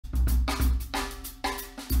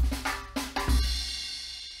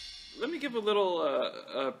give a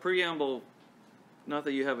little preamble, not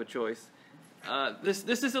that you have a choice.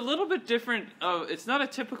 This is a little bit different. It's not a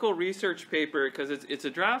typical research paper because it's a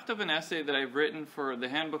draft of an essay that I've written for the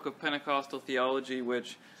Handbook of Pentecostal Theology,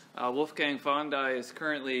 which Wolfgang Vondey is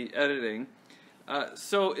currently editing.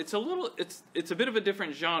 So it's a bit of a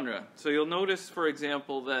different genre. So you'll notice, for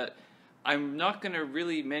example, that I'm not going to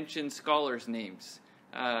really mention scholars' names.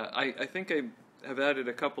 I think I have added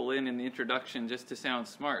a couple in the introduction just to sound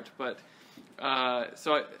smart, but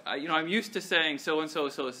so I'm used to saying so and so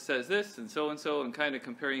says this and so, and kind of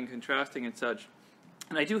comparing and contrasting and such.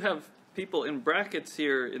 And I do have people in brackets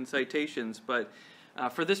here in citations, but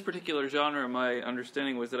for this particular genre, my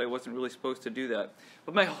understanding was that I wasn't really supposed to do that.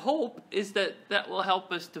 But my hope is that that will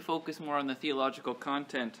help us to focus more on the theological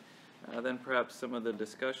content than perhaps some of the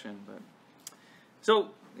discussion. So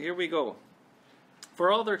here we go. For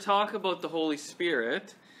all their talk about the Holy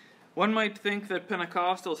Spirit, one might think that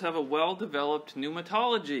Pentecostals have a well-developed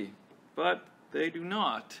pneumatology, but they do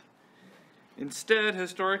not. Instead,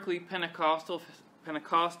 historically, Pentecostals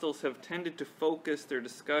have tended to focus their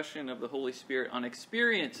discussion of the Holy Spirit on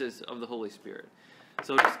experiences of the Holy Spirit.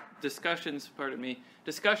 So discussions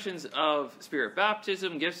of Spirit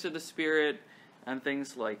baptism, gifts of the Spirit, and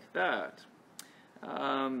things like that.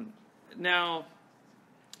 Now,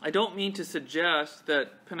 I don't mean to suggest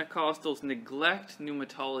that Pentecostals neglect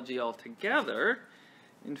pneumatology altogether.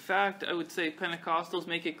 In fact, I would say Pentecostals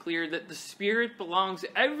make it clear that the Spirit belongs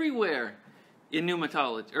everywhere in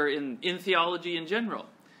pneumatology, or in theology in general.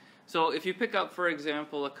 So if you pick up, for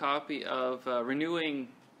example, a copy of Renewing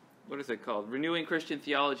Christian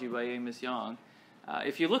Theology by Amos Young,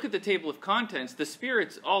 if you look at the table of contents, the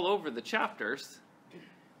Spirit's all over the chapters,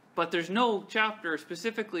 but there's no chapter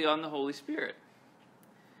specifically on the Holy Spirit.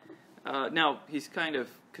 Now, he's kind of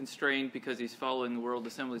constrained because he's following the World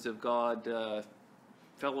Assemblies of God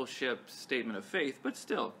Fellowship Statement of Faith, but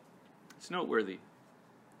still, it's noteworthy.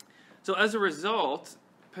 So as a result,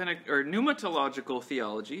 pneumatological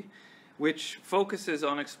theology, which focuses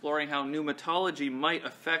on exploring how pneumatology might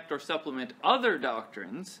affect or supplement other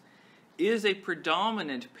doctrines, is a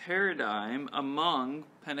predominant paradigm among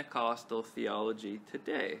Pentecostal theology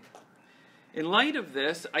today. In light of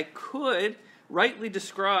this, I could rightly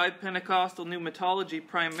describe Pentecostal pneumatology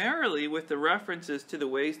primarily with the references to the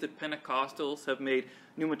ways that Pentecostals have made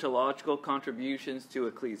pneumatological contributions to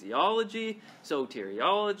ecclesiology,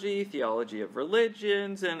 soteriology, theology of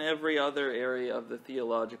religions, and every other area of the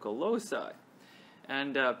theological loci.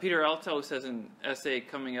 And Peter Althaus has an essay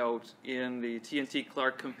coming out in the T&T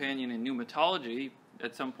Clark Companion in Pneumatology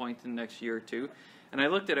at some point in the next year or two, and I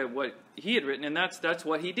looked at what he had written, and that's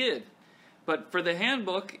what he did. But for the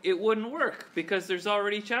handbook, it wouldn't work because there's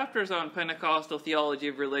already chapters on Pentecostal theology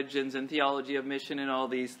of religions and theology of mission and all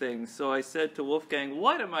these things. So I said to Wolfgang,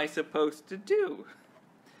 what am I supposed to do?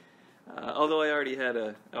 Although I already had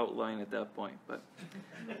an outline at that point. But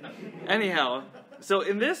anyhow, so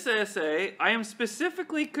in this essay, I am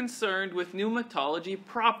specifically concerned with pneumatology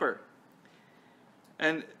proper.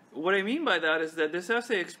 And what I mean by that is that this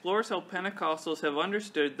essay explores how Pentecostals have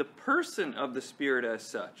understood the person of the Spirit as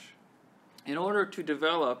such, in order to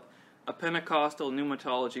develop a Pentecostal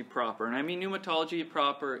pneumatology proper. And I mean pneumatology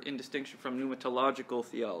proper in distinction from pneumatological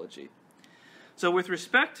theology. So with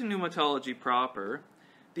respect to pneumatology proper,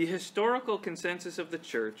 the historical consensus of the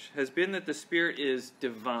Church has been that the Spirit is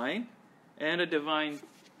divine and a divine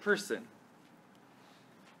person.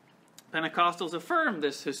 Pentecostals affirm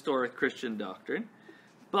this historic Christian doctrine,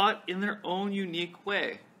 but in their own unique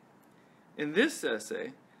way. In this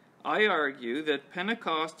essay, I argue that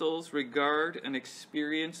Pentecostals regard and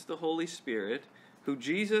experience the Holy Spirit, who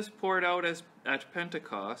Jesus poured out at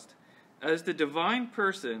Pentecost, as the divine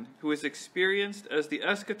person who is experienced as the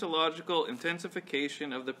eschatological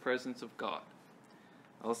intensification of the presence of God.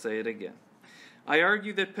 I'll say it again. I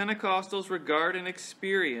argue that Pentecostals regard and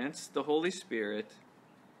experience the Holy Spirit,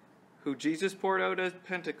 who Jesus poured out at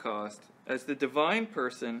Pentecost, as the divine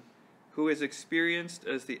person who is experienced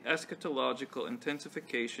as the eschatological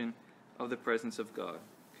intensification of the presence of God.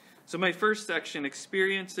 So my first section,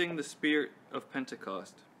 experiencing the Spirit of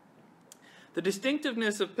Pentecost. The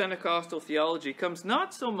distinctiveness of Pentecostal theology comes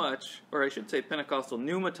not so much, or I should say Pentecostal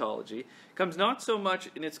pneumatology, comes not so much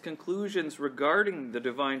in its conclusions regarding the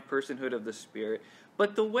divine personhood of the Spirit,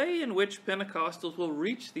 but the way in which Pentecostals will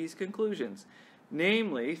reach these conclusions,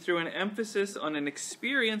 namely through an emphasis on an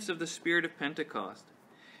experience of the Spirit of Pentecost.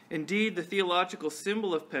 Indeed, the theological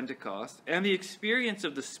symbol of Pentecost and the experience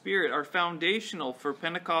of the Spirit are foundational for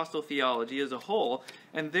Pentecostal theology as a whole,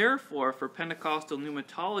 and therefore for Pentecostal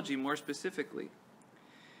pneumatology more specifically.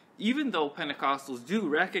 even though Pentecostals do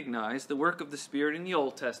recognize the work of the Spirit in the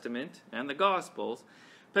Old Testament and the Gospels,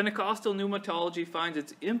 Pentecostal pneumatology finds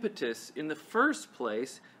its impetus in the first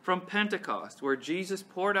place from Pentecost, where Jesus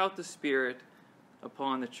poured out the Spirit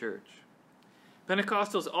upon the church.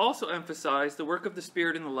 Pentecostals also emphasize the work of the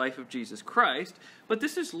Spirit in the life of Jesus Christ, but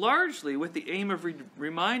this is largely with the aim of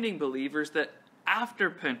reminding believers that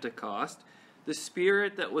after Pentecost, the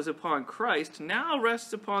Spirit that was upon Christ now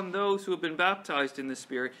rests upon those who have been baptized in the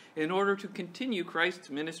Spirit in order to continue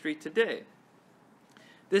Christ's ministry today.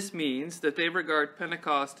 This means that they regard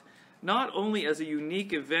Pentecost not only as a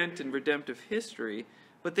unique event in redemptive history,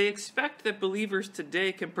 but they expect that believers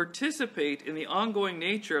today can participate in the ongoing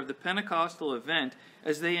nature of the Pentecostal event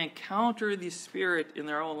as they encounter the Spirit in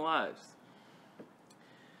their own lives.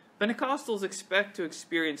 Pentecostals expect to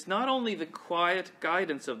experience not only the quiet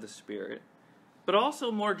guidance of the Spirit, but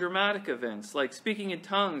also more dramatic events like speaking in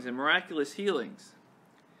tongues and miraculous healings.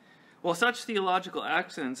 While such theological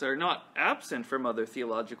accents are not absent from other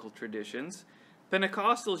theological traditions,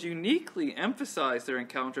 Pentecostals uniquely emphasize their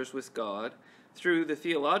encounters with God through the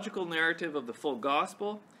theological narrative of the full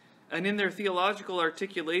gospel and in their theological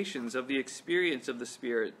articulations of the experience of the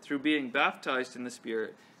Spirit through being baptized in the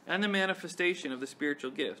Spirit and the manifestation of the spiritual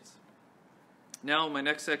gifts. Now, in my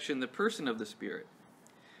next section, the person of the Spirit.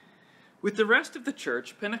 With the rest of the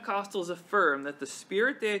church, Pentecostals affirm that the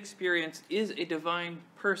Spirit they experience is a divine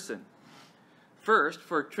person. First,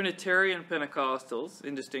 for Trinitarian Pentecostals,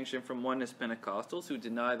 in distinction from Oneness Pentecostals who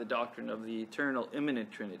deny the doctrine of the eternal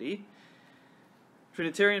immanent Trinity,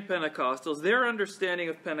 Trinitarian Pentecostals, their understanding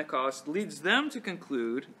of Pentecost leads them to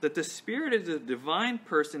conclude that the Spirit is a divine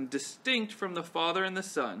person distinct from the Father and the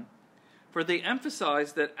Son, for they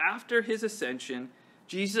emphasize that after his ascension,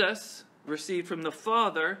 Jesus received from the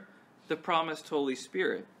Father the promised Holy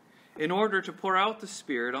Spirit in order to pour out the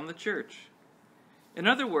Spirit on the church. In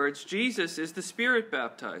other words, Jesus is the Spirit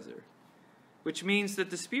baptizer, which means that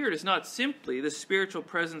the Spirit is not simply the spiritual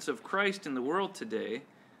presence of Christ in the world today,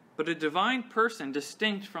 but a divine person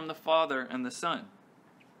distinct from the Father and the Son.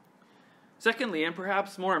 Secondly, and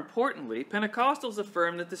perhaps more importantly, Pentecostals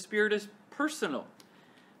affirm that the Spirit is personal.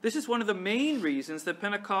 This is one of the main reasons that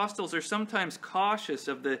Pentecostals are sometimes cautious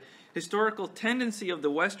of the historical tendency of the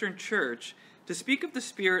Western Church to speak of the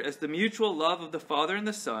Spirit as the mutual love of the Father and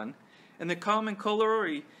the Son, and the common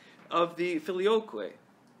corollary of the filioque.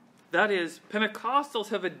 That is, Pentecostals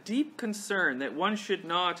have a deep concern that one should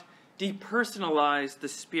not depersonalize the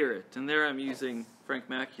Spirit. And there I'm using Frank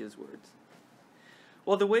Macchia's words.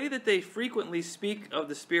 While the way that they frequently speak of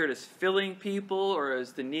the Spirit as filling people or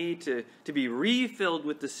as the need to be refilled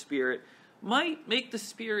with the Spirit might make the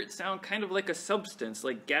Spirit sound kind of like a substance,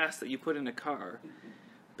 like gas that you put in a car,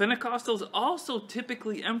 Pentecostals also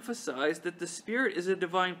typically emphasize that the Spirit is a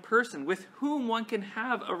divine person with whom one can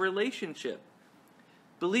have a relationship.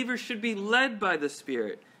 Believers should be led by the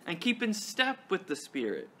Spirit and keep in step with the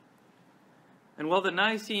Spirit. And while the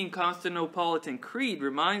Nicene-Constantinopolitan Creed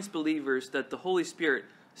reminds believers that the Holy Spirit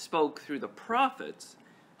spoke through the prophets,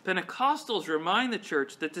 Pentecostals remind the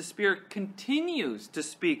church that the Spirit continues to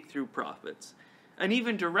speak through prophets, and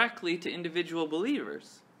even directly to individual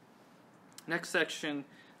believers. Next section,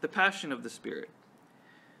 the passion of the Spirit.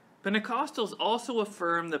 Pentecostals also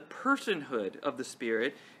affirm the personhood of the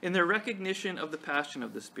Spirit in their recognition of the passion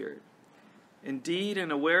of the Spirit. Indeed,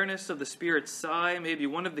 an awareness of the Spirit's sigh may be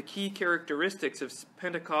one of the key characteristics of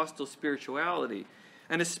Pentecostal spirituality,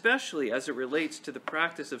 and especially as it relates to the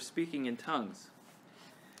practice of speaking in tongues.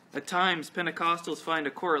 At times, Pentecostals find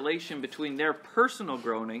a correlation between their personal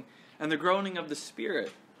groaning and the groaning of the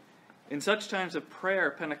Spirit. In such times of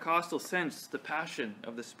prayer, Pentecostals sense the passion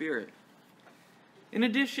of the Spirit. In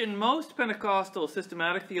addition, most Pentecostal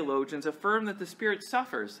systematic theologians affirm that the Spirit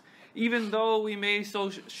suffers, even though we may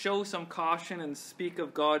show some caution and speak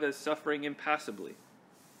of God as suffering impassively.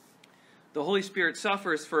 The Holy Spirit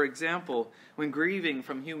suffers, for example, when grieving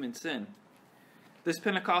from human sin. This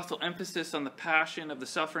Pentecostal emphasis on the passion of the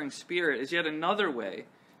suffering Spirit is yet another way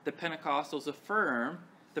that Pentecostals affirm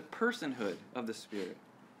the personhood of the Spirit.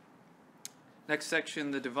 Next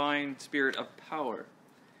section, the divine Spirit of power.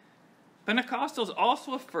 Pentecostals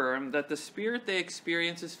also affirm that the Spirit they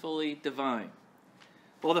experience is fully divine.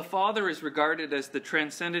 While the Father is regarded as the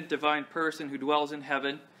transcendent divine person who dwells in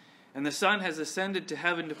heaven, and the Son has ascended to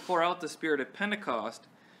heaven to pour out the Spirit at Pentecost,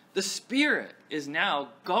 the Spirit is now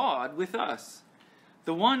God with us,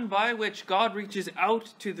 the one by which God reaches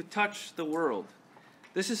out to touch the world.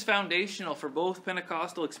 This is foundational for both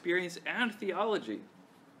Pentecostal experience and theology.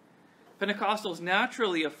 Pentecostals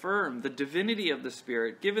naturally affirm the divinity of the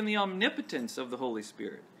Spirit, given the omnipotence of the Holy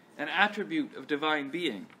Spirit, an attribute of divine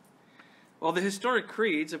being. While the historic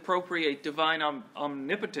creeds appropriate divine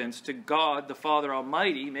omnipotence to God, the Father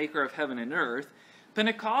Almighty, maker of heaven and earth,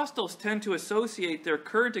 Pentecostals tend to associate their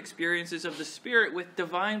current experiences of the Spirit with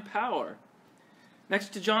divine power. Next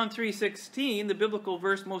to John 3:16, the biblical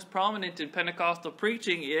verse most prominent in Pentecostal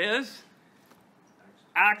preaching is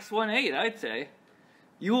Acts 1:8, I'd say.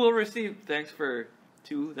 You will receive, thanks for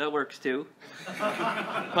 2, that works too.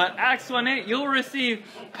 But Acts 1:8, you'll receive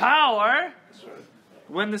power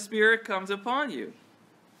when the Spirit comes upon you.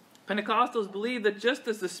 Pentecostals believe that just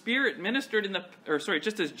as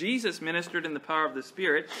Jesus ministered in the power of the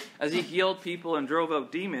Spirit as he healed people and drove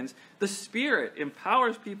out demons, the Spirit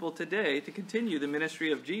empowers people today to continue the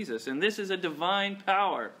ministry of Jesus, and this is a divine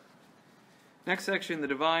power. Next section, the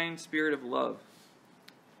divine Spirit of love.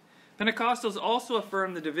 Pentecostals also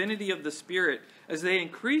affirm the divinity of the Spirit as they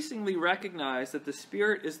increasingly recognize that the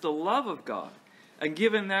Spirit is the love of God, and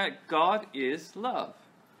given that God is love.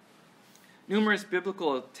 Numerous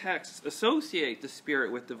biblical texts associate the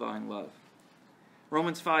Spirit with divine love.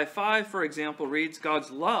 Romans 5:5, for example, reads,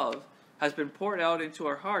 God's love has been poured out into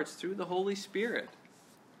our hearts through the Holy Spirit.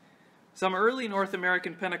 Some early North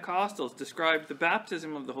American Pentecostals described the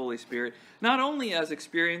baptism of the Holy Spirit not only as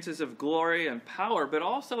experiences of glory and power, but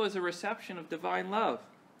also as a reception of divine love.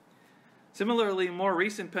 Similarly, more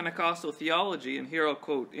recent Pentecostal theology, and here I'll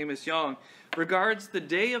quote Amos Young, regards the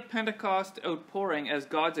day of Pentecost outpouring as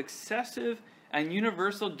God's excessive and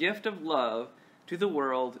universal gift of love to the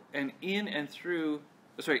world, and in and through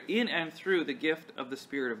the gift of the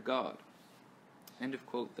Spirit of God. End of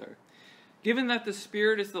quote there. Given that the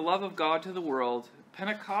Spirit is the love of God to the world,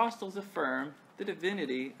 Pentecostals affirm the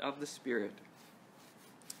divinity of the Spirit.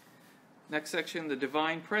 Next section, the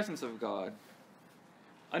divine presence of God.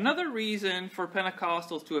 Another reason for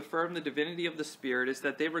Pentecostals to affirm the divinity of the Spirit is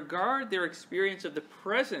that they regard their experience of the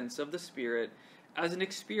presence of the Spirit as an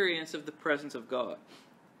experience of the presence of God.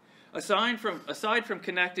 Aside from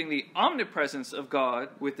connecting the omnipresence of God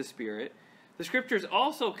with the Spirit, the Scriptures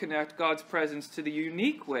also connect God's presence to the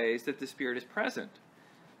unique ways that the Spirit is present.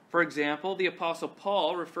 For example, the Apostle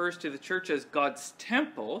Paul refers to the church as God's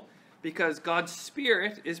temple because God's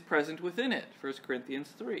Spirit is present within it, 1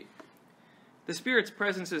 Corinthians 3. The Spirit's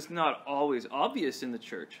presence is not always obvious in the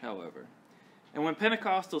church, however. And when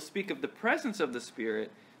Pentecostals speak of the presence of the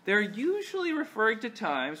Spirit, they're usually referring to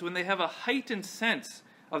times when they have a heightened sense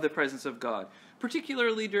of the presence of God,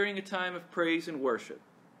 particularly during a time of praise and worship.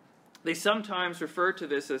 They sometimes refer to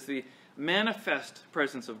this as the manifest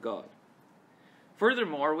presence of God.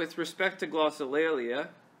 Furthermore, with respect to glossolalia,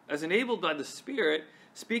 as enabled by the Spirit,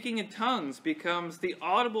 speaking in tongues becomes the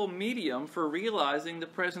audible medium for realizing the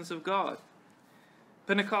presence of God.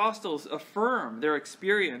 Pentecostals affirm their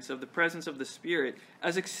experience of the presence of the Spirit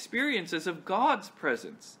as experiences of God's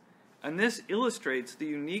presence, and this illustrates the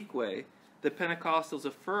unique way that Pentecostals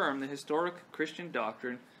affirm the historic Christian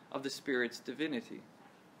doctrine of the Spirit's divinity.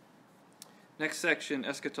 Next section,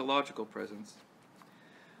 eschatological presence.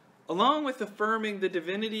 Along with affirming the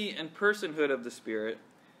divinity and personhood of the Spirit,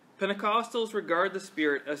 Pentecostals regard the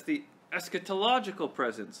Spirit as the eschatological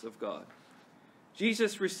presence of God.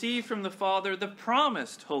 Jesus received from the Father the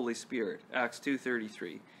promised Holy Spirit, Acts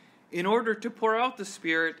 2:33, in order to pour out the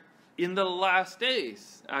Spirit in the last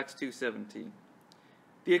days, Acts 2:17.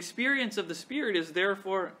 The experience of the Spirit is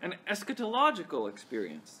therefore an eschatological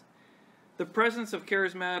experience. The presence of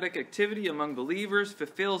charismatic activity among believers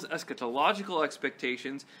fulfills eschatological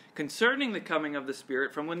expectations concerning the coming of the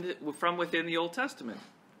Spirit from within the Old Testament.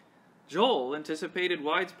 Joel anticipated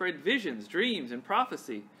widespread visions, dreams, and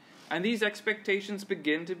prophecy, and these expectations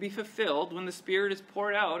begin to be fulfilled when the Spirit is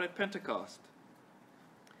poured out at Pentecost.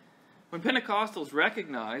 When Pentecostals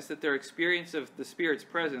recognize that their experience of the Spirit's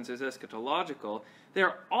presence is eschatological, they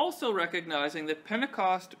are also recognizing that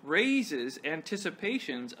Pentecost raises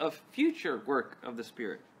anticipations of future work of the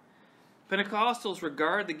Spirit. Pentecostals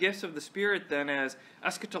regard the gifts of the Spirit then as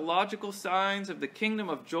eschatological signs of the kingdom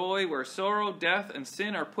of joy where sorrow, death, and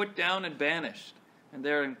sin are put down and banished. And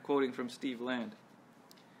there I'm quoting from Steve Land.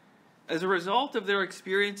 As a result of their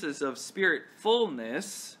experiences of Spirit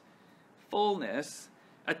fullness,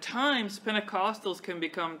 at times Pentecostals can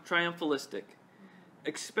become triumphalistic,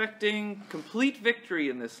 expecting complete victory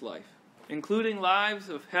in this life, including lives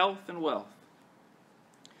of health and wealth.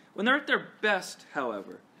 When they're at their best,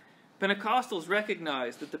 however, Pentecostals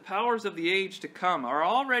recognize that the powers of the age to come are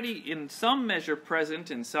already in some measure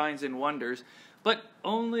present in signs and wonders, but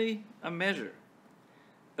only a measure.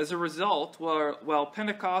 As a result, while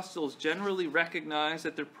Pentecostals generally recognize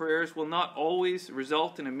that their prayers will not always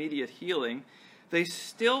result in immediate healing, they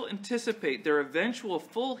still anticipate their eventual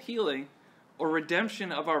full healing or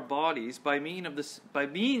redemption of our bodies by means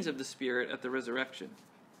of the Spirit at the resurrection.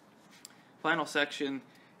 Final section,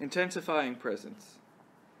 intensifying presence.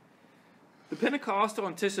 The Pentecostal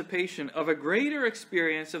anticipation of a greater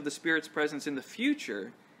experience of the Spirit's presence in the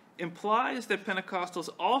future implies that Pentecostals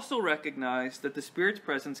also recognize that the Spirit's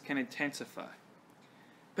presence can intensify.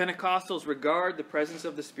 Pentecostals regard the presence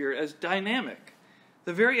of the Spirit as dynamic.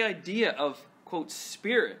 The very idea of, quote,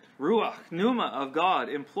 spirit, ruach, pneuma of God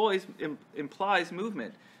implies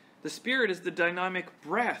movement. The Spirit is the dynamic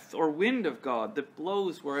breath or wind of God that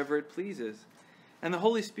blows wherever it pleases. And the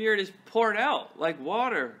Holy Spirit is poured out like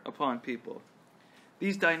water upon people.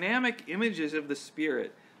 These dynamic images of the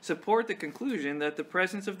Spirit support the conclusion that the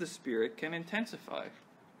presence of the Spirit can intensify.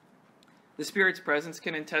 The Spirit's presence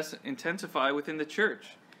can intensify within the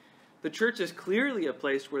church. The church is clearly a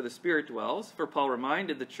place where the Spirit dwells, for Paul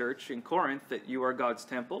reminded the church in Corinth that you are God's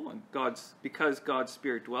temple, and because God's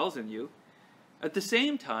Spirit dwells in you. At the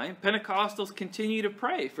same time, Pentecostals continue to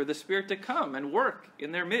pray for the Spirit to come and work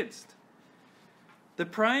in their midst. The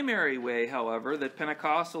primary way, however, that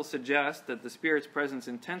Pentecostals suggest that the Spirit's presence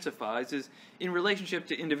intensifies is in relationship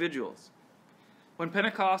to individuals. When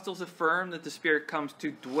Pentecostals affirm that the Spirit comes to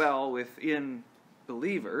dwell within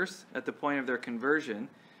believers at the point of their conversion,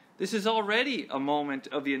 this is already a moment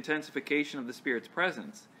of the intensification of the Spirit's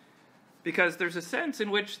presence, because there's a sense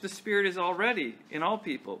in which the Spirit is already in all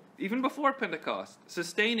people, even before Pentecost,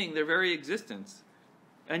 sustaining their very existence.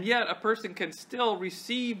 And yet a person can still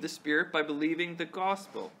receive the Spirit by believing the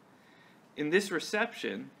gospel. In this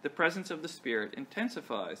reception, the presence of the Spirit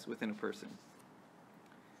intensifies within a person.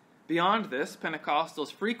 Beyond this,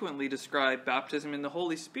 Pentecostals frequently describe baptism in the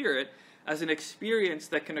Holy Spirit as an experience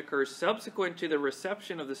that can occur subsequent to the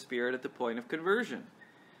reception of the Spirit at the point of conversion.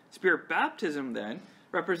 Spirit baptism, then,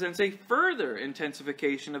 represents a further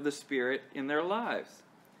intensification of the Spirit in their lives.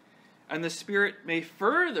 And the Spirit may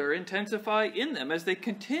further intensify in them as they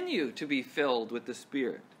continue to be filled with the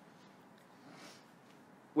Spirit.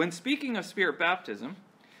 When speaking of Spirit baptism,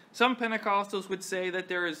 some Pentecostals would say that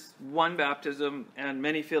there is one baptism and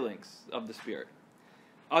many fillings of the Spirit.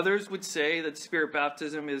 Others would say that Spirit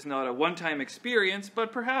baptism is not a one-time experience,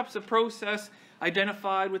 but perhaps a process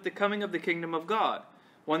identified with the coming of the kingdom of God,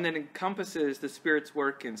 one that encompasses the Spirit's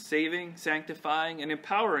work in saving, sanctifying, and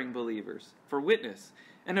empowering believers for witness,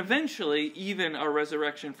 and eventually even a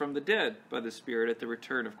resurrection from the dead by the Spirit at the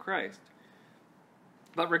return of Christ.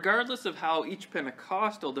 But regardless of how each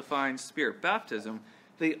Pentecostal defines Spirit baptism,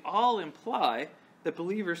 they all imply that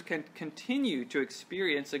believers can continue to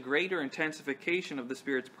experience a greater intensification of the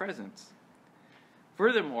Spirit's presence.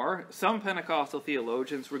 Furthermore, some Pentecostal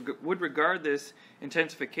theologians would regard this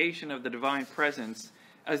intensification of the divine presence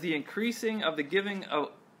as the increasing of the giving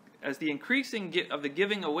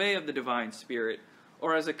away of the divine Spirit,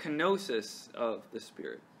 or as a kenosis of the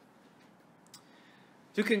Spirit.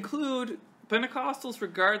 To conclude, Pentecostals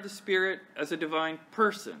regard the Spirit as a divine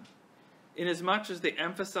person, inasmuch as they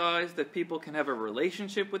emphasize that people can have a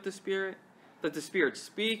relationship with the Spirit, that the Spirit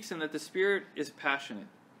speaks, and that the Spirit is passionate.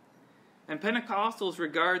 And Pentecostals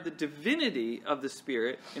regard the divinity of the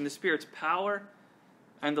Spirit in the Spirit's power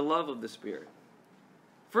and the love of the Spirit.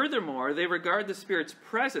 Furthermore, they regard the Spirit's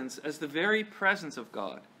presence as the very presence of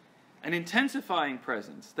God, an intensifying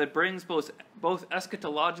presence that brings both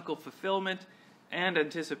eschatological fulfillment and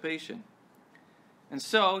anticipation. And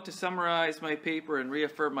so, to summarize my paper and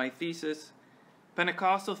reaffirm my thesis,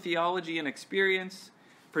 Pentecostal theology and experience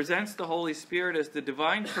presents the Holy Spirit as the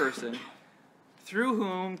divine person through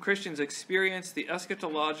whom Christians experience the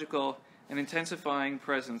eschatological and intensifying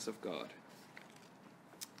presence of God.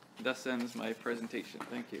 Thus ends my presentation.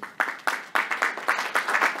 Thank you.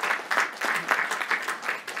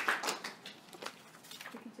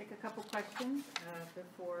 We can take a couple questions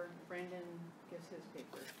before Brandon gives his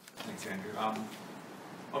paper. Thanks, Andrew.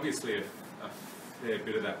 Obviously, a fair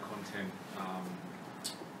bit of that content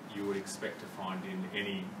you would expect to find in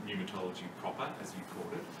any pneumatology proper, as you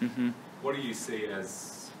called it. Mm-hmm. What do you see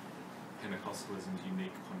as Pentecostalism's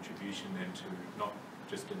unique contribution then to not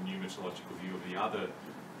just a pneumatological view of the other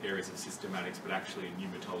areas of systematics, but actually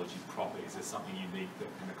pneumatology proper? Is there something unique that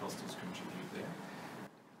Pentecostals contribute there?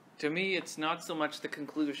 To me, it's not so much the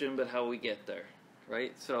conclusion, but how we get there,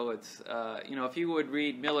 right? So it's, if you would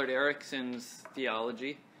read Millard Erickson's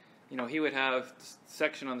theology, he would have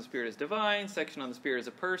section on the Spirit as divine, section on the Spirit as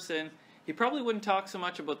a person. He probably wouldn't talk so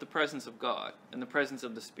much about the presence of God and the presence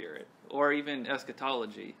of the Spirit, or even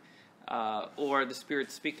eschatology, or the Spirit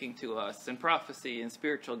speaking to us, and prophecy and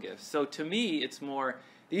spiritual gifts. So to me, it's more,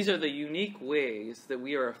 these are the unique ways that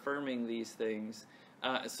we are affirming these things.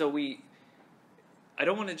 I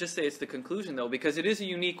don't want to just say it's the conclusion, though, because it is a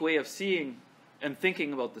unique way of seeing and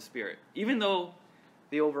thinking about the Spirit, even though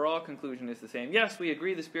the overall conclusion is the same. Yes, we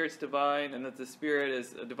agree the Spirit's divine and that the Spirit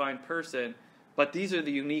is a divine person, but these are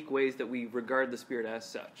the unique ways that we regard the Spirit as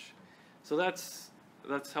such. So that's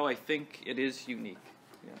how I think it is unique.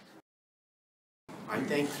 Yeah. I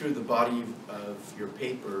think through the body of your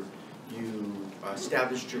paper, you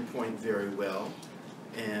established your point very well,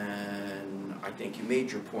 and I think you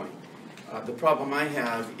made your point. The problem I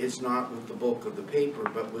have is not with the bulk of the paper,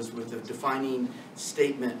 but was with the defining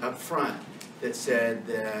statement up front that said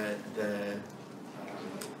that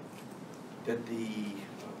the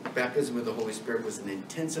baptism of the Holy Spirit was an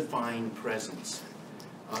intensifying presence.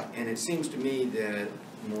 And it seems to me that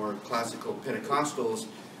more classical Pentecostals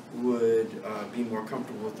would be more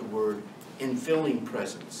comfortable with the word infilling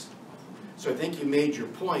presence. So I think you made your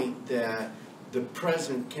point that the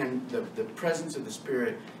presence of the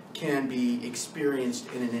Spirit can be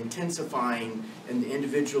experienced in an intensifying in the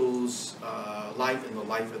individual's life and the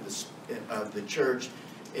life of the church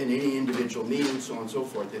in any individual meeting, so on and so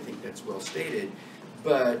forth. I think that's well stated.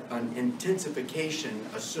 But an intensification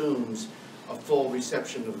assumes a full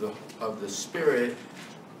reception of the Spirit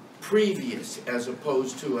previous, as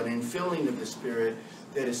opposed to an infilling of the Spirit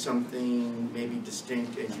that is something maybe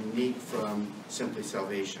distinct and unique from simply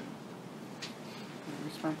salvation.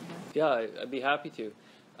 Yeah, I'd be happy to.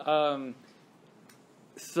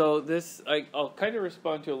 So this, I'll kind of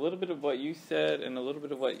respond to a little bit of what you said and a little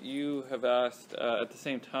bit of what you have asked at the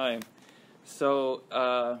same time. So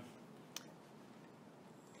I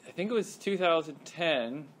think it was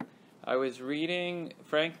 2010, I was reading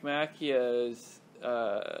Frank Macchia's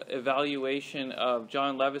evaluation of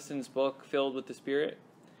John Levison's book, Filled with the Spirit.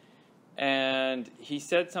 And he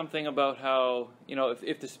said something about how,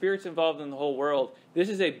 if the Spirit's involved in the whole world, this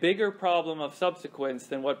is a bigger problem of subsequence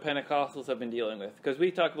than what Pentecostals have been dealing with. Because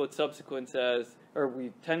we talk about subsequence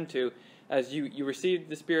we tend to, as you receive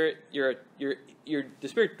the Spirit, the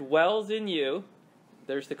Spirit dwells in you.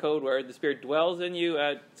 There's the code word. The Spirit dwells in you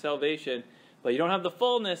at salvation, but you don't have the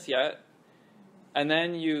fullness yet. And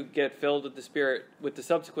then you get filled with the Spirit with the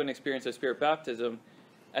subsequent experience of Spirit baptism.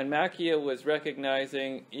 And Macchia was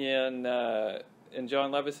recognizing in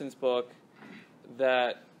John Levison's book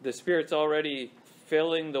that the Spirit's already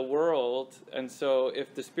filling the world, and so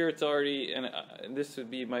if the Spirit's already, and this would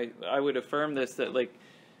be I would affirm this, that like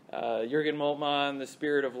Jürgen Moltmann, the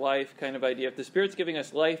Spirit of life kind of idea, if the Spirit's giving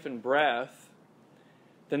us life and breath,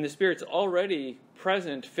 then the Spirit's already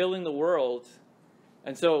present, filling the world.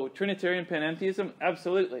 And so Trinitarian panentheism,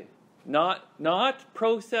 absolutely. Not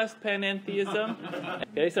process panentheism.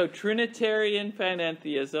 Okay, so Trinitarian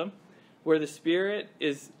panentheism, where the Spirit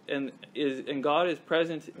is and God is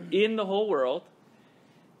present in the whole world,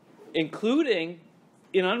 including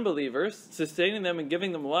in unbelievers, sustaining them and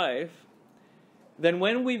giving them life. Then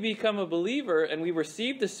when we become a believer and we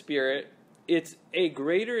receive the Spirit, it's a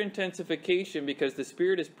greater intensification because the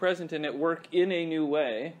Spirit is present and at work in a new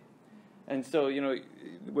way. And so,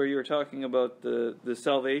 where you were talking about the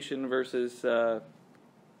salvation versus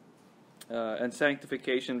and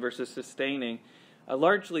sanctification versus sustaining,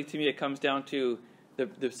 largely to me it comes down to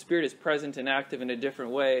the Spirit is present and active in a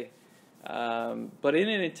different way, but in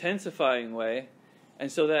an intensifying way. And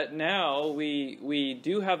so that now we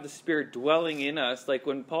do have the Spirit dwelling in us. Like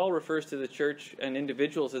when Paul refers to the church and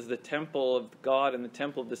individuals as the temple of God and the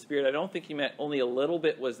temple of the Spirit, I don't think he meant only a little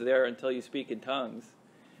bit was there until you speak in tongues.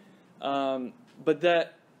 But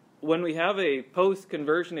that when we have a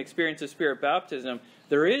post-conversion experience of Spirit baptism,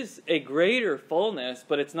 there is a greater fullness,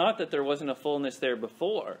 but it's not that there wasn't a fullness there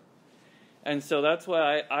before. And so that's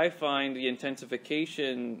why I find the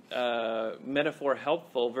intensification metaphor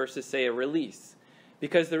helpful versus, say, a release.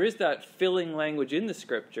 Because there is that filling language in the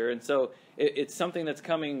Scripture, and so it's something that's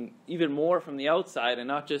coming even more from the outside and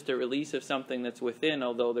not just a release of something that's within,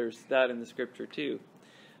 although there's that in the Scripture too.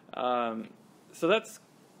 So that's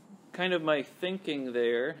kind of my thinking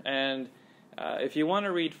there. And if you want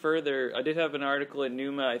to read further, I did have an article in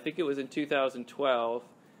Pneuma, I think it was in 2012,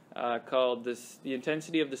 called The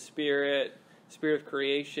Intensity of the Spirit, Spirit of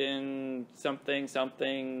Creation,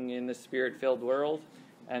 something in the Spirit-filled world,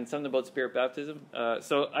 and something about Spirit baptism.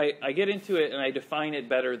 So I get into it and I define it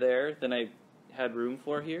better there than I had room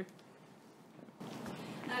for here.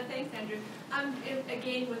 Thanks, Andrew.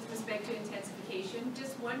 Again, with respect to intensification,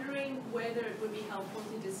 just wondering whether it would be helpful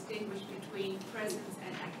to distinguish between presence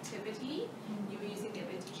and activity. You were using them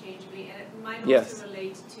interchangeably, and it might also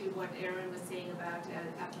relate to what Aaron was saying about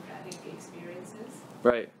apophatic experiences.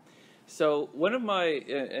 Right. So one of my,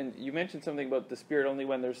 and you mentioned something about the Spirit only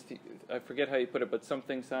when there's, I forget how you put it, but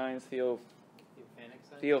something signs,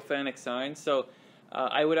 theophanic signs. So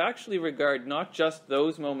I would actually regard not just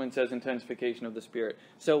those moments as intensification of the Spirit.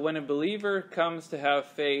 So when a believer comes to have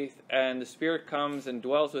faith and the Spirit comes and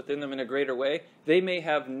dwells within them in a greater way, they may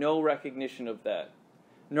have no recognition of that.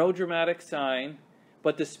 No dramatic sign,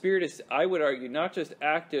 but the Spirit is, I would argue, not just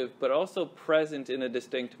active, but also present in a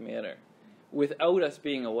distinct manner, without us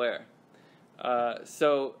being aware.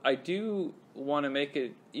 So I do want to make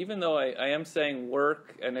it, even though I am saying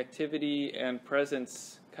work and activity and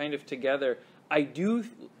presence kind of together,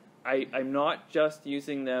 I'm not just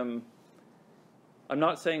using them, I'm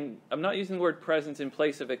not using the word presence in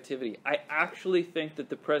place of activity. I actually think that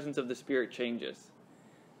the presence of the Spirit changes.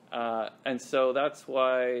 And so that's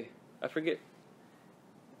why,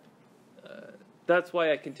 that's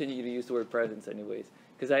why I continue to use the word presence anyways.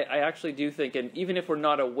 Because I actually do think, and even if we're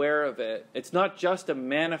not aware of it, it's not just a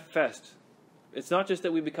manifest. It's not just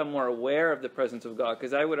that we become more aware of the presence of God,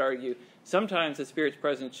 because I would argue sometimes the Spirit's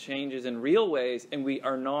presence changes in real ways and we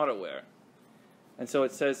are not aware. And so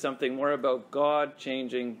it says something more about God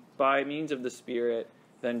changing by means of the Spirit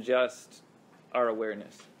than just our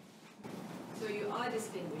awareness. So you are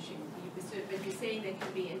distinguishing, but you're saying there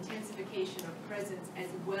can be intensification of presence as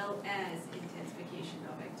well as intensification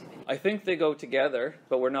of activity. I think they go together,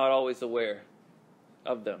 but we're not always aware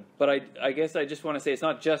of them. But I guess I just want to say it's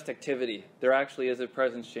not just activity. There actually is a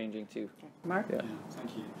presence changing too. Mark? Yeah.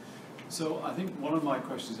 Thank you. So I think one of my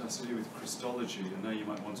questions has to do with Christology. I know you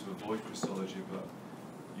might want to avoid Christology, but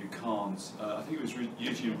you can't. I think it was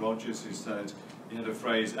Eugene Rogers who said, he had a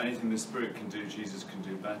phrase, anything the Spirit can do, Jesus can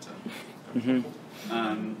do better. Mm-hmm.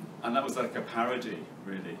 And that was like a parody,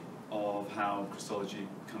 really, of how Christology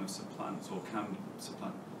kind of supplants or can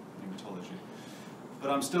supplant pneumatology.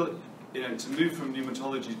 But I'm still, to move from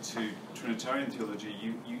pneumatology to Trinitarian theology,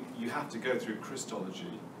 you have to go through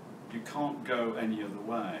Christology. You can't go any other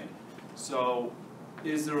way. So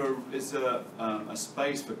is there a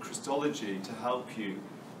space for Christology to help you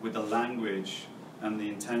with the language and the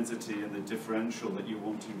intensity and the differential that you're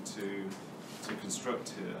wanting to construct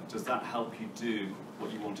here? Does that help you do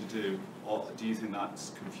what you want to do, or do you think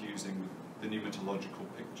that's confusing the pneumatological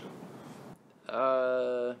picture?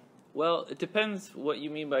 Well, it depends what you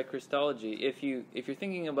mean by Christology. If you're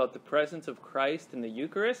thinking about the presence of Christ in the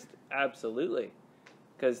Eucharist, absolutely.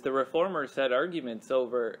 Because the Reformers had arguments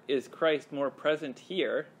over, is Christ more present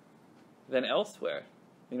here than elsewhere?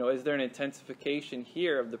 Is there an intensification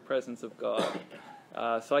here of the presence of God?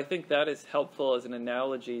 So I think that is helpful as an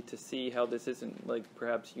analogy to see how this isn't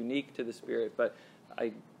perhaps unique to the Spirit, but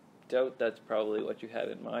I doubt that's probably what you had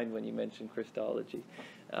in mind when you mentioned Christology.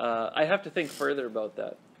 I have to think further about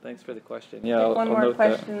that. Thanks for the question. Yeah, One I'll more note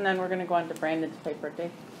question, that. then we're going to go on to Brandon's paper.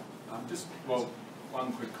 Dave?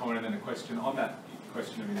 One quick comment and then a question. On that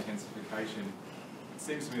question of intensification, it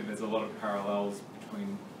seems to me that there's a lot of parallels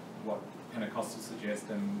between what Pentecostals suggest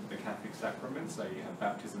and the Catholic sacraments. So you have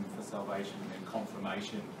baptism for salvation and then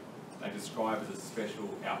confirmation. They describe as a special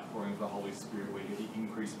outpouring of the Holy Spirit where you get the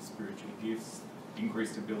increase of spiritual gifts,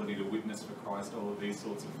 increased ability to witness for Christ, all of these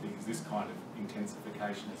sorts of things, this kind of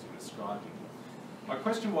intensification as you're describing. My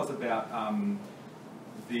question was about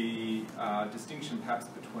the distinction perhaps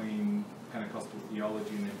between Pentecostal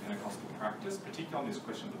theology and then Pentecostal practice, particularly on this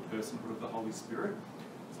question of the personhood of the Holy Spirit.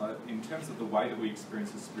 So in terms of the way that we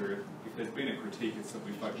experience the Spirit, if there's been a critique, it's that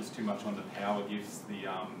we focus too much on the power gifts, the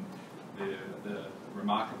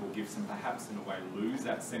remarkable gifts, and perhaps in a way lose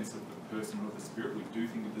that sense of the personhood of the Spirit. We do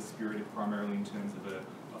think of the Spirit primarily in terms of a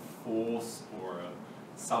force or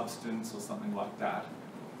a substance or something like that.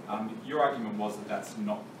 Your argument was that that's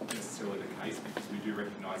not necessarily the case because we do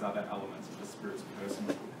recognise other elements of the Spirit's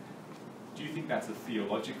personhood. Do you think that's a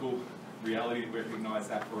theological reality to recognise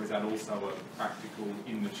that, or is that also a practical,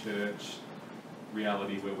 in the church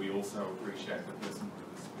reality where we also appreciate the personhood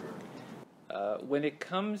of the Spirit? When it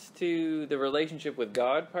comes to the relationship with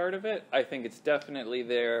God part of it, I think it's definitely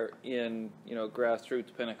there in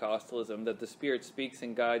grassroots Pentecostalism, that the Spirit speaks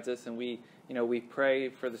and guides us, and we pray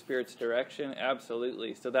for the Spirit's direction.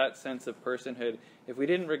 Absolutely. So that sense of personhood, if we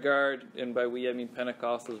didn't regard, and by we I mean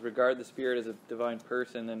Pentecostals, regard the Spirit as a divine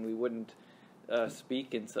person, then we wouldn't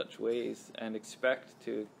speak in such ways and expect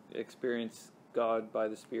to experience God by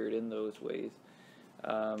the Spirit in those ways.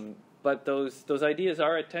 But those ideas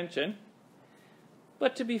are at tension.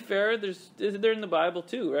 But to be fair, they're in the Bible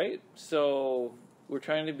too, right? So we're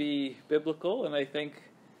trying to be biblical, and I think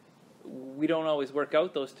we don't always work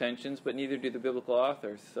out those tensions, but neither do the biblical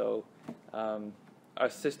authors. So our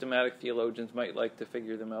systematic theologians might like to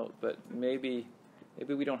figure them out, but maybe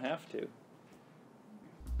we don't have to.